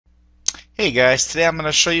Hey guys, today I'm going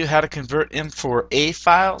to show you how to convert M4A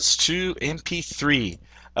files to MP3.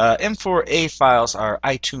 M4A files are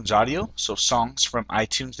iTunes audio, so songs from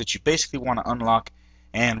iTunes that you basically want to unlock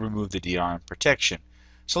and remove the DRM protection.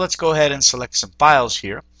 So let's go ahead and select some files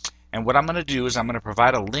here. And what I'm going to do is I'm going to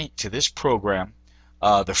provide a link to this program,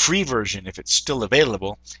 the free version if it's still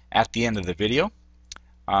available, at the end of the video.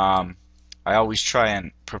 I always try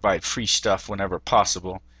and provide free stuff whenever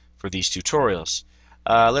possible for these tutorials.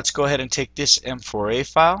 Let's go ahead and take this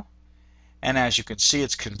M4A file, and as you can see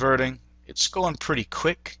it's converting. It's going pretty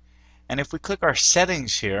quick, and if we click our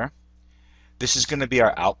settings here, this is going to be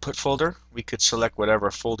our output folder. We could select whatever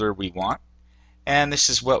folder we want, and this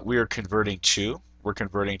is what we're converting to. We're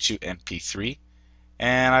converting to MP3,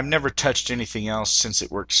 and I've never touched anything else since it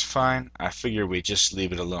works fine. I figure we just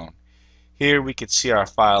leave it alone. Here we can see our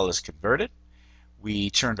file is converted. We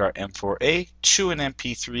turned our M4A to an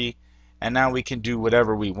MP3, and now we can do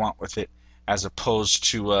whatever we want with it, as opposed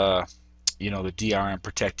to the DRM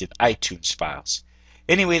protected iTunes files.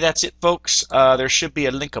 Anyway, that's it, folks. There should be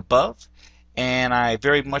a link above, and I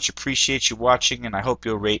very much appreciate you watching, and I hope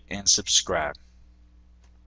you'll rate and subscribe.